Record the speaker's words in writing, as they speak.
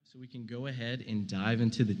So we can go ahead and dive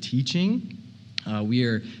into the teaching. We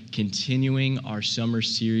are continuing our summer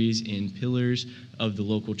series in Pillars of the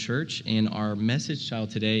Local Church, and our message title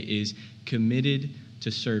today is Committed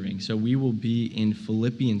to Serving. So we will be in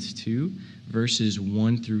Philippians 2, verses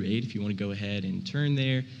 1 through 8. If you want to go ahead and turn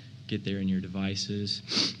there, get there in your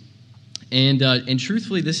devices. And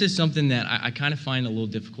truthfully, this is something that I kind of find a little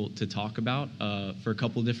difficult to talk about for a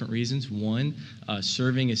couple of different reasons. One,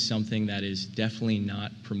 serving is something that is definitely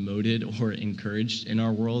not promoted or encouraged in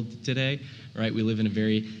our world today, right? We live in a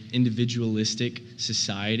very individualistic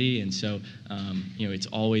society, and so it's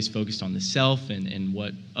always focused on the self and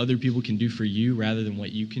what other people can do for you rather than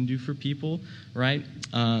what you can do for people, right?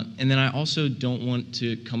 And then I also don't want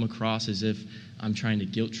to come across as if I'm trying to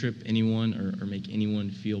guilt trip anyone or make anyone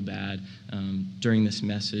feel bad during this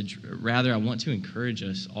message. Rather, I want to encourage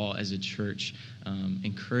us all as a church,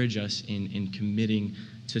 encourage us in committing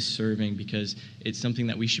to serving, because it's something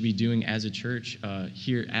that we should be doing as a church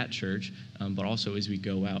here at church, but also as we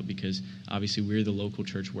go out, because obviously we're the local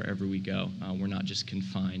church wherever we go. We're not just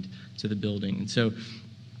confined to the building. And so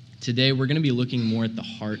today we're going to be looking more at the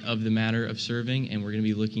heart of the matter of serving, and we're going to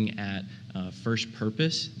be looking at first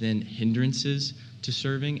purpose, then hindrances to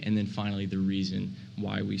serving, and then finally the reason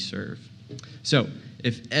why we serve. So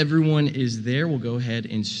if everyone is there, we'll go ahead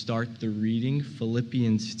and start the reading.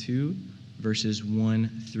 Philippians 2, verses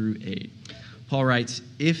 1 through 8. Paul writes,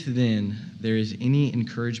 "If then there is any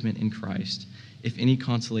encouragement in Christ, if any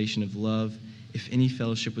consolation of love, if any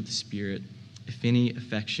fellowship with the Spirit, if any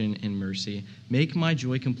affection and mercy, make my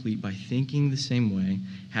joy complete by thinking the same way,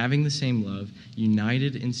 having the same love,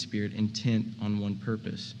 united in spirit, intent on one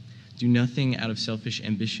purpose. Do nothing out of selfish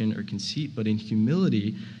ambition or conceit, but in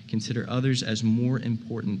humility consider others as more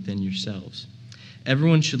important than yourselves.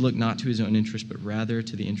 Everyone should look not to his own interest, but rather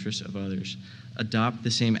to the interests of others. Adopt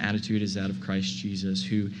the same attitude as that of Christ Jesus,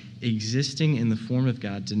 who, existing in the form of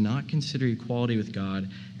God, did not consider equality with God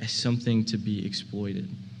as something to be exploited.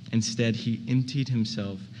 Instead, he emptied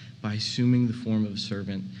himself by assuming the form of a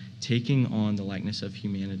servant, taking on the likeness of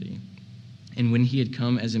humanity. And when he had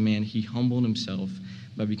come as a man, he humbled himself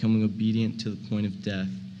by becoming obedient to the point of death,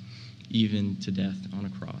 even to death on a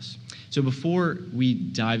cross." So before we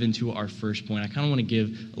dive into our first point, I kind of want to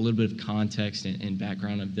give a little bit of context and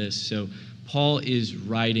background of this. So Paul is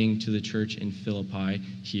writing to the church in Philippi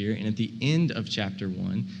here, and at the end of chapter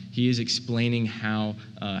 1, he is explaining how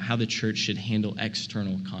the church should handle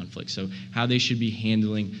external conflict, so how they should be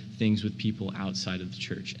handling things with people outside of the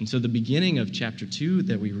church. And so the beginning of chapter 2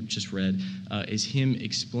 that we just read is him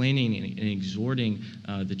explaining and exhorting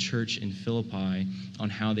the church in Philippi on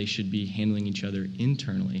how they should be handling each other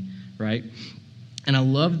internally, right? And I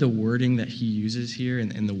love the wording that he uses here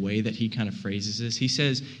and the way that he kind of phrases this. He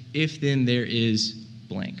says, if then there is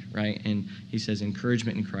blank, right? And he says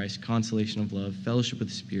encouragement in Christ, consolation of love, fellowship with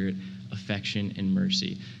the Spirit, affection, and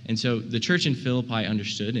mercy. And so the church in Philippi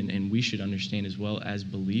understood, and we should understand as well as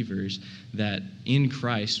believers, that in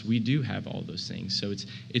Christ we do have all those things. So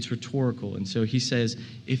it's rhetorical. And so he says,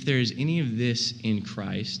 if there is any of this in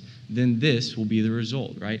Christ, then this will be the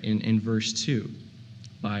result, right? In verse 2.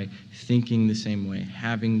 By thinking the same way,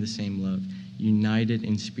 having the same love, united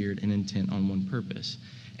in spirit and intent on one purpose.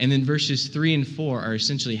 And then verses 3 and 4 are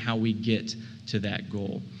essentially how we get to that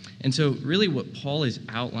goal. And so really what Paul is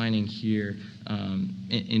outlining here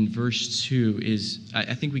in verse 2 is,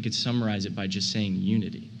 I think we could summarize it by just saying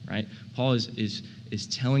unity, right? Paul is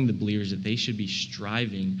telling the believers that they should be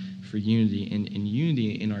striving for unity, and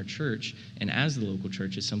unity in our church and as the local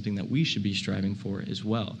church is something that we should be striving for as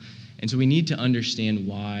well. And so we need to understand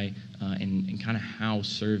why and kind of how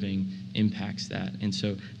serving impacts that. And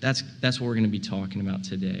so that's what we're going to be talking about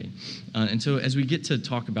today. And so as we get to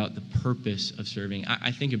talk about the purpose of serving,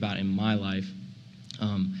 I think about in my life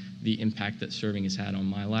the impact that serving has had on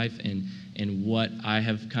my life and what I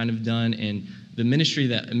have kind of done. And the ministry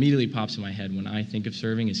that immediately pops in my head when I think of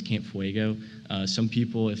serving is Camp Fuego. Some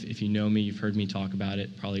people, if you know me, you've heard me talk about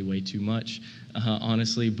it probably way too much,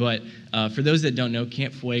 honestly. But for those that don't know,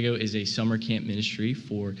 Camp Fuego is a summer camp ministry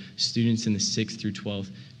for students in the 6th through 12th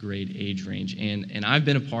grade age range. And I've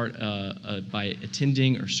been a part by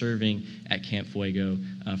attending or serving at Camp Fuego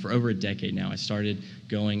for over a decade now. I started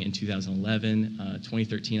going in 2011.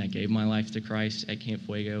 2013, I gave my life to Christ at Camp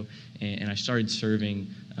Fuego, and I started serving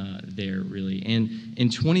there, really. And in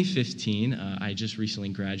 2015, I just recently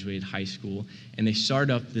graduated high school, and they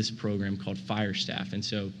started up this program called Fire Staff. And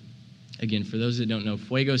so, again, for those that don't know,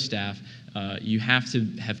 Fuego Staff you have to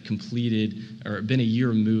have completed or been a year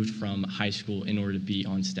removed from high school in order to be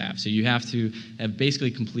on staff. So you have to have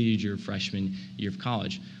basically completed your freshman year of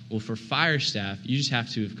college. Well, for fire staff, you just have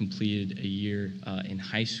to have completed a year in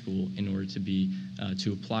high school in order to be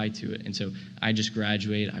to apply to it. And so I just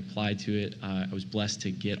graduated, I applied to it, I was blessed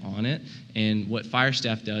to get on it. And what fire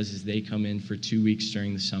staff does is they come in for 2 weeks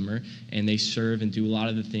during the summer, and they serve and do a lot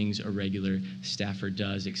of the things a regular staffer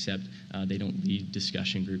does, except they don't lead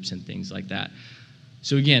discussion groups and things like that.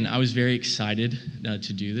 So again, I was very excited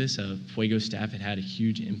to do this. Fuego staff had a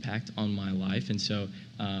huge impact on my life, and so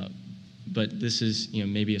but this is,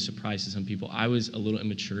 maybe a surprise to some people. I was a little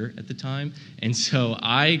immature at the time, and so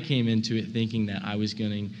I came into it thinking that I was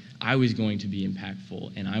going to be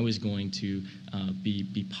impactful, and I was going to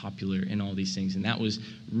be popular in all these things, and that was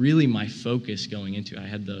really my focus going into it. I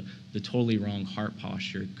had the totally wrong heart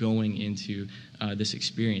posture going into this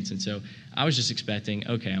experience, and so I was just expecting,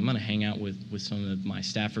 okay, I'm going to hang out with some of my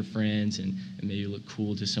staffer friends and maybe look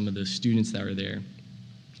cool to some of the students that were there.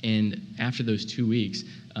 And after those 2 weeks,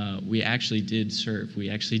 we actually did serve. We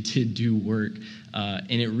actually did do work. And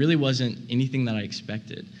it really wasn't anything that I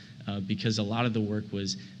expected because a lot of the work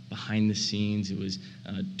was behind the scenes. It was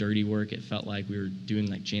dirty work. It felt like we were doing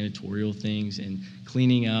like janitorial things and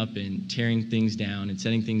cleaning up and tearing things down and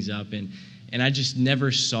setting things up. And I just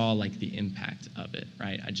never saw like the impact of it,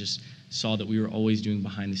 right? I just saw that we were always doing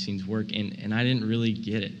behind the scenes work, and I didn't really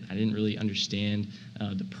get it. I didn't really understand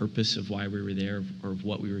the purpose of why we were there or of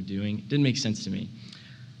what we were doing. It didn't make sense to me.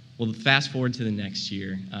 Well, fast forward to the next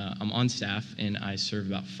year. I'm on staff, and I served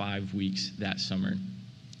about 5 weeks that summer.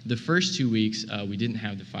 The first 2 weeks, we didn't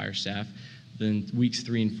have the fire staff. Then weeks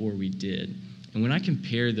 3 and 4, we did. And when I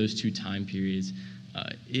compare those two time periods,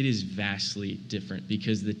 it is vastly different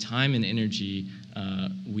because the time and energy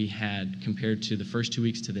we had compared to the first 2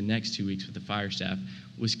 weeks to the next 2 weeks with the fire staff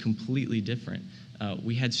was completely different.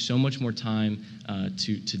 We had so much more time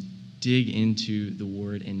to dig into the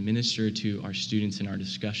Word and minister to our students in our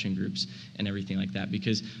discussion groups and everything like that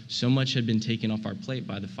because so much had been taken off our plate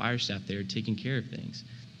by the fire staff there taking care of things.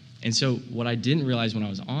 And so what I didn't realize when I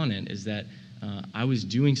was on it is that I was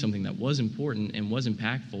doing something that was important and was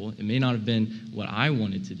impactful. It may not have been what I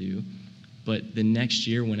wanted to do, but the next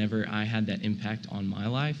year, whenever I had that impact on my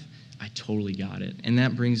life, I totally got it. And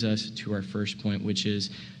that brings us to our first point, which is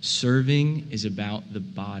serving is about the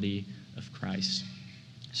body of Christ.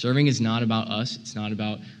 Serving is not about us. It's not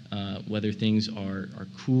about whether things are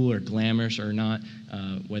cool or glamorous or not,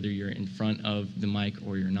 whether you're in front of the mic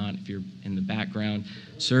or you're not, if you're in the background.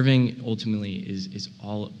 Serving ultimately is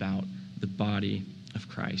all about the body of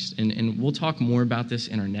Christ. And we'll talk more about this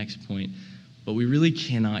in our next point, but we really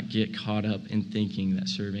cannot get caught up in thinking that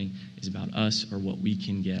serving is about us or what we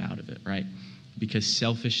can get out of it, right? Because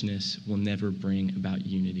selfishness will never bring about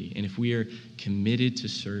unity. And if we are committed to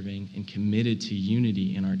serving and committed to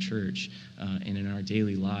unity in our church and in our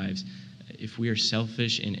daily lives, if we are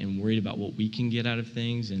selfish and worried about what we can get out of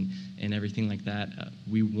things and everything like that,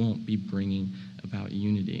 we won't be bringing about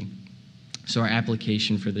unity. So our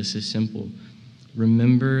application for this is simple.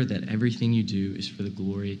 Remember that everything you do is for the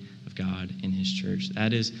glory of God and His church.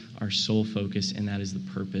 That is our sole focus, and that is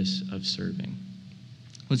the purpose of serving.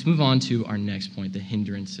 Let's move on to our next point, the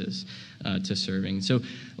hindrances to serving. So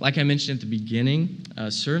like I mentioned at the beginning,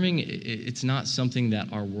 serving, it's not something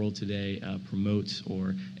that our world today promotes,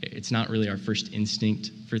 or it's not really our first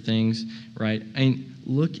instinct for things, right? And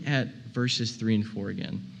look at verses 3 and 4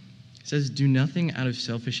 again. It says, "Do nothing out of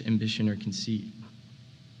selfish ambition or conceit.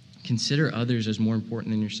 Consider others as more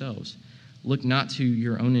important than yourselves. Look not to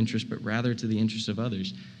your own interest, but rather to the interest of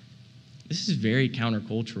others." This is very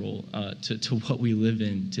countercultural to what we live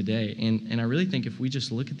in today. And I really think if we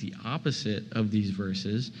just look at the opposite of these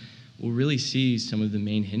verses, we'll really see some of the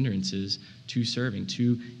main hindrances to serving,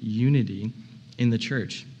 to unity in the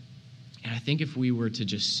church. And I think if we were to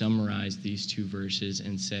just summarize these two verses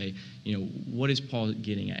and say, what is Paul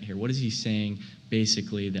getting at here? What is he saying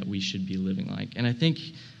basically that we should be living like? And I think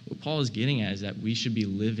what Paul is getting at is that we should be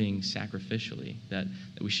living sacrificially, that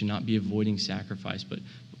we should not be avoiding sacrifice, but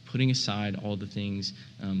putting aside all the things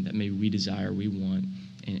that maybe we desire, we want,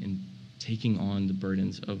 and taking on the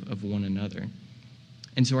burdens of one another.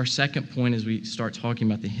 And so our second point as we start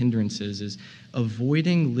talking about the hindrances is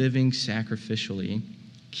avoiding living sacrificially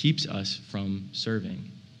keeps us from serving.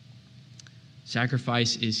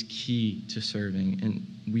 Sacrifice is key to serving, and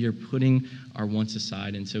we are putting our wants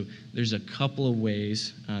aside. And so there's a couple of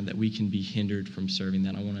ways that we can be hindered from serving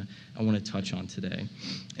that I want to touch on today.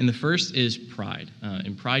 And the first is pride.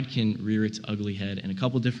 And pride can rear its ugly head in a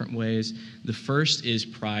couple different ways. The first is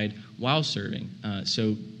pride while serving.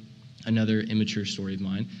 So another immature story of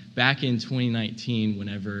mine. Back in 2019,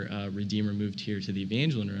 whenever Redeemer moved here to the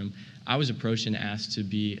Evangeline Room, I was approached and asked to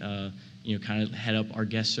be, kind of head up our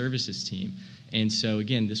guest services team. And so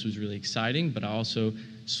again, this was really exciting, but I also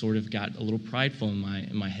sort of got a little prideful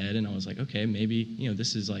in my head, and I was like, okay, maybe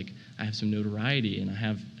this is like I have some notoriety and I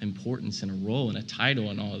have importance and a role and a title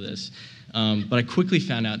and all of this. But I quickly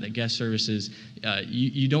found out that guest services,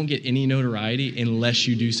 you don't get any notoriety unless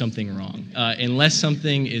you do something wrong. Unless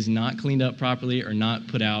something is not cleaned up properly or not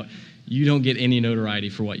put out, you don't get any notoriety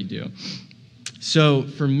for what you do. So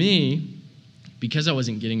for me, because I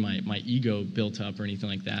wasn't getting my ego built up or anything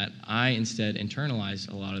like that, I instead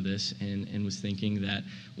internalized a lot of this and was thinking that,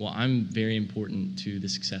 well, I'm very important to the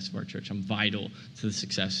success of our church. I'm vital to the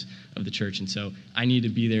success of the church. And so I need to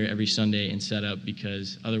be there every Sunday and set up,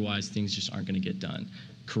 because otherwise things just aren't going to get done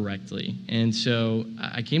correctly. And so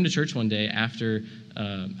I came to church one day after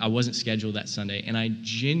I wasn't scheduled that Sunday, and I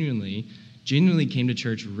genuinely came to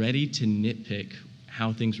church ready to nitpick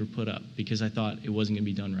how things were put up, because I thought it wasn't going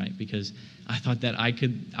to be done right, because I thought that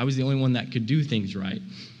I was the only one that could do things right.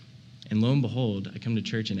 And lo and behold, I come to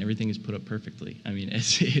church and everything is put up perfectly. I mean,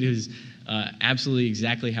 it is absolutely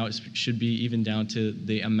exactly how it should be, even down to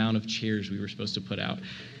the amount of chairs we were supposed to put out.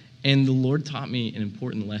 And the Lord taught me an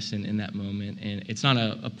important lesson in that moment, and it's not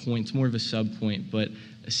a point, it's more of a sub-point, but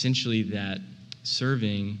essentially that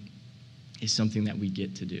serving is something that we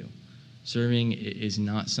get to do. Serving is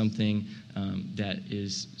not something that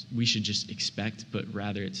we should just expect, but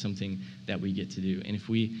rather it's something that we get to do. And if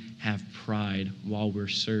we have pride while we're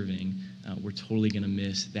serving, we're totally going to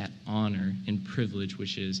miss that honor and privilege,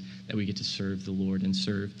 which is that we get to serve the Lord and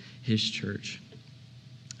serve His church.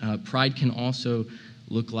 Pride can also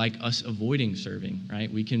look like us avoiding serving,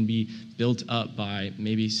 right? We can be built up by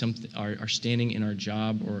maybe our standing in our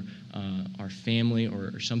job or our family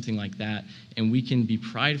or something like that, and we can be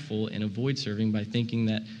prideful and avoid serving by thinking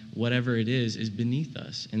that whatever it is beneath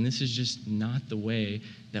us. And this is just not the way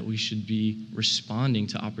that we should be responding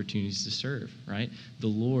to opportunities to serve, right? The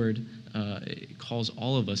Lord calls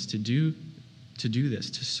all of us to do this,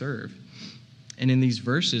 to serve. And in these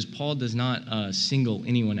verses, Paul does not single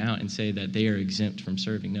anyone out and say that they are exempt from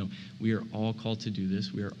serving. No, we are all called to do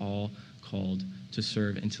this. We are all called to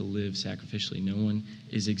serve and to live sacrificially. No one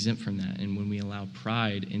is exempt from that. And when we allow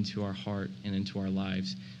pride into our heart and into our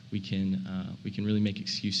lives, we can really make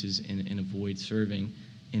excuses and avoid serving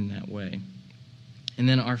in that way. And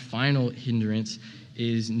then our final hindrance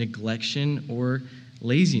is neglection or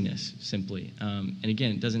laziness, simply. And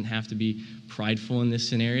again, it doesn't have to be prideful in this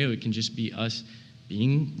scenario. It can just be us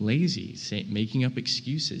being lazy, making up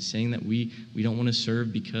excuses, saying that we don't want to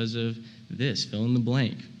serve because of this, fill in the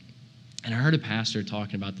blank. And I heard a pastor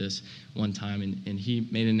talking about this one time, and he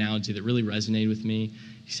made an analogy that really resonated with me.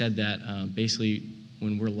 He said that basically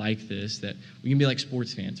when we're like this, that we can be like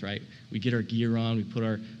sports fans, right? We get our gear on, we put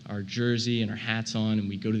our jersey and our hats on, and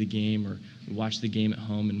we go to the game, or we watch the game at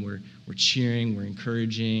home, and we're cheering, we're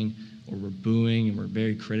encouraging, or we're booing, and we're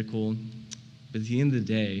very critical. But at the end of the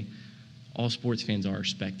day, all sports fans are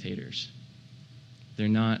spectators. They're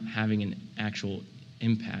not having an actual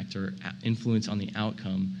impact or influence on the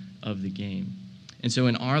outcome of the game. And so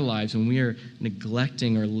in our lives, when we are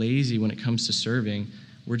neglecting or lazy when it comes to serving,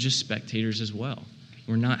 we're just spectators as well.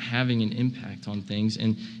 We're not having an impact on things.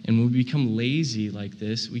 And when we become lazy like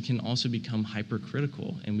this, we can also become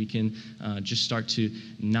hypercritical, and we can just start to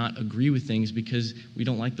not agree with things because we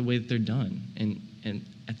don't like the way that they're done. And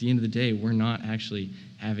at the end of the day, we're not actually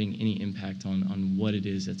having any impact on what it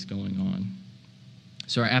is that's going on.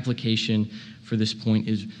 So our application for this point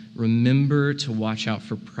is remember to watch out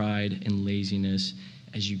for pride and laziness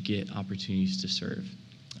as you get opportunities to serve.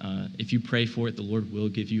 If you pray for it, the Lord will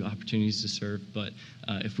give you opportunities to serve. But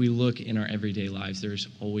if we look in our everyday lives, there's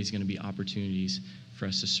always going to be opportunities for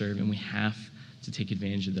us to serve, and we have to take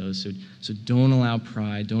advantage of those. So don't allow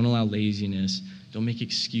pride, don't allow laziness, don't make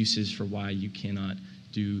excuses for why you cannot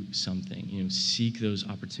do something. Seek those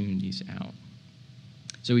opportunities out.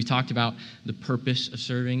 So we've talked about the purpose of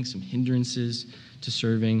serving, some hindrances to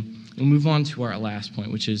serving. We'll move on to our last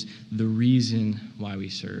point, which is the reason why we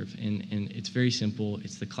serve. And it's very simple.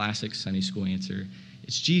 It's the classic Sunday school answer.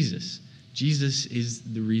 It's Jesus. Jesus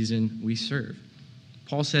is the reason we serve.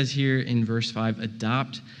 Paul says here in verse 5,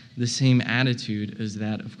 adopt the same attitude as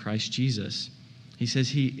that of Christ Jesus. He says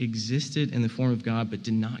he existed in the form of God, but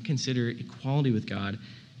did not consider equality with God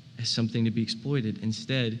as something to be exploited.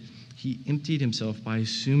 Instead, he emptied himself by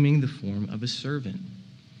assuming the form of a servant.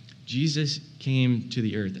 Jesus came to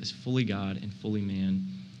the earth as fully God and fully man,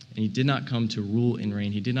 and he did not come to rule and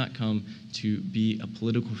reign. He did not come to be a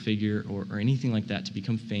political figure or anything like that, to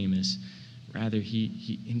become famous. Rather,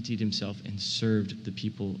 he emptied himself and served the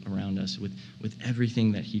people around us with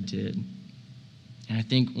everything that he did. And I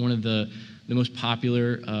think one of the most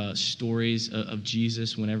popular stories of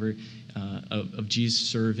Jesus, of Jesus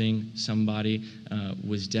serving somebody,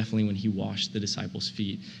 was definitely when he washed the disciples'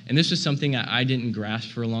 feet. And this was something I didn't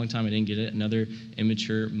grasp for a long time. I didn't get it. Another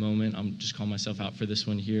immature moment. I'm just calling myself out for this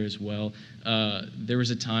one here as well. There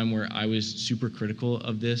was a time where I was super critical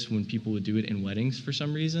of this when people would do it in weddings for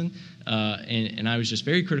some reason. And I was just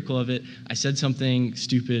very critical of it. I said something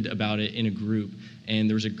stupid about it in a group. And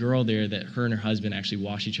there was a girl there that her and her husband actually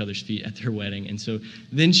washed each other's feet at their wedding. And so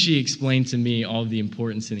then she explained to me all of the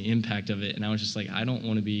importance and the impact of it. And I was just like, I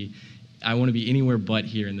want to be anywhere but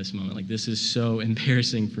here in this moment. Like, this is so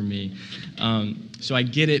embarrassing for me. So I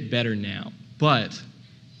get it better now. But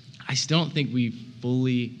I still don't think we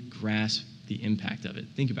fully grasp the impact of it.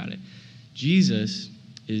 Think about it. Jesus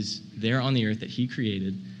is there on the earth that he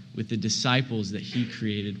created with the disciples that he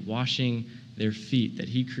created, washing their feet that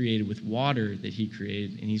he created with water that he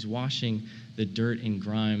created, and he's washing the dirt and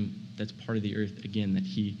grime that's part of the earth again that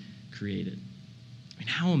he created. I mean,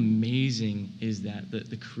 how amazing is that?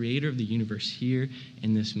 The creator of the universe here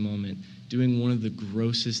in this moment doing one of the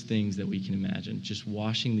grossest things that we can imagine, just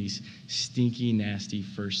washing these stinky, nasty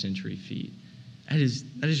first century feet. That is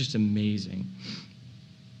just amazing.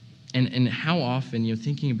 And how often,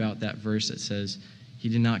 thinking about that verse that says, he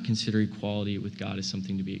did not consider equality with God as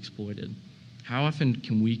something to be exploited. How often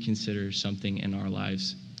can we consider something in our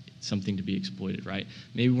lives something to be exploited, right?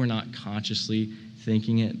 Maybe we're not consciously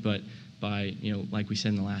thinking it, but by, like we said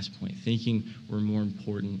in the last point, thinking we're more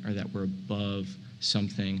important or that we're above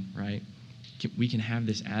something, right? We can have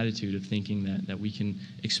this attitude of thinking that we can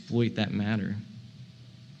exploit that matter.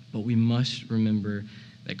 But we must remember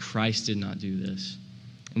that Christ did not do this.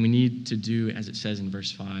 And we need to do, as it says in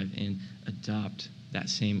verse 5, and adopt that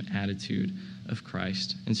same attitude of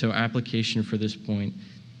Christ. And so our application for this point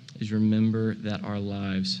is remember that our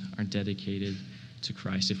lives are dedicated to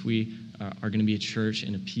Christ. If we are going to be a church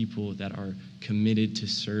and a people that are committed to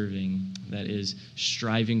serving, that is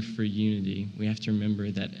striving for unity, we have to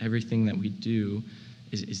remember that everything that we do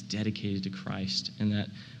is dedicated to Christ and that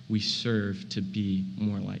we serve to be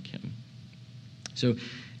more like him. So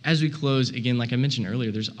as we close, again, like I mentioned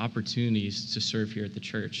earlier, there's opportunities to serve here at the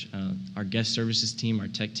church. Our guest services team, our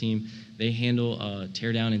tech team, they handle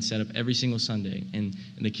tear down and set up every single Sunday. And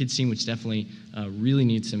the kids team, which definitely really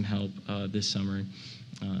needs some help this summer,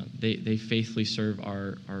 they faithfully serve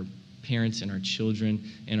our parents and our children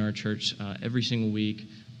in our church every single week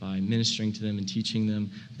by ministering to them and teaching them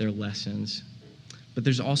their lessons. But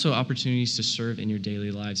there's also opportunities to serve in your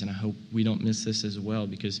daily lives, and I hope we don't miss this as well,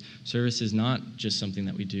 because service is not just something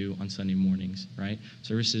that we do on Sunday mornings, right?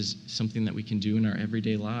 Service is something that we can do in our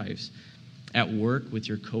everyday lives. At work with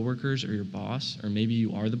your coworkers or your boss, or maybe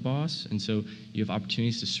you are the boss, and so you have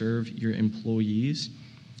opportunities to serve your employees.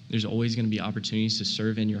 There's always going to be opportunities to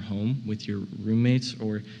serve in your home with your roommates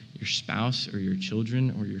or your spouse or your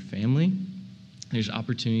children or your family. There's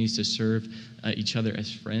opportunities to serve each other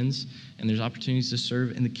as friends, and there's opportunities to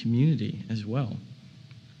serve in the community as well.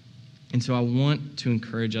 And so I want to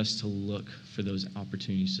encourage us to look for those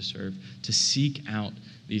opportunities to serve, to seek out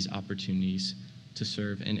these opportunities to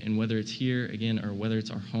serve. And whether it's here, again, or whether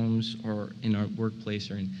it's our homes or in our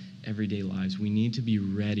workplace or in everyday lives, we need to be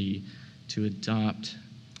ready to adopt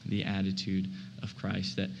the attitude of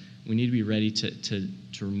Christ, that we need to be ready to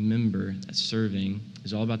remember that serving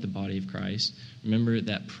is all about the body of Christ. Remember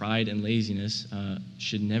that pride and laziness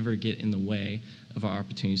should never get in the way of our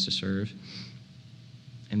opportunities to serve,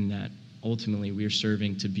 and that ultimately we are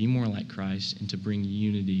serving to be more like Christ and to bring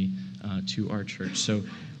unity to our church. So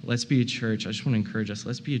let's be a church. I just want to encourage us.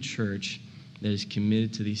 Let's be a church that is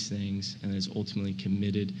committed to these things and that is ultimately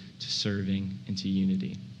committed to serving and to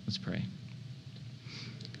unity. Let's pray.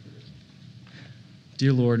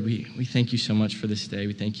 Dear Lord, we thank you so much for this day.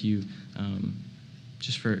 We thank you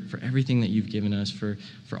just for everything that you've given us, for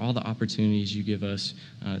all the opportunities you give us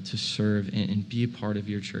to serve and be a part of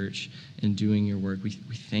your church and doing your work. We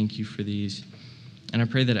thank you for these. And I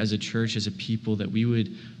pray that as a church, as a people, that we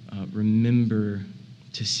would remember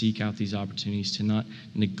to seek out these opportunities, to not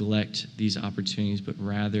neglect these opportunities, but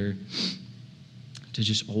rather to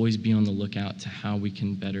just always be on the lookout to how we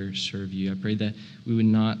can better serve you. I pray that we would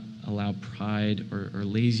not allow pride or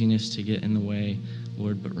laziness to get in the way,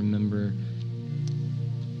 Lord, but remember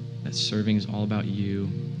that serving is all about you,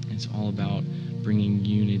 and it's all about bringing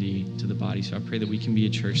unity to the body. So I pray that we can be a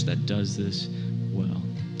church that does this well.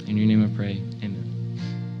 In your name I pray, amen.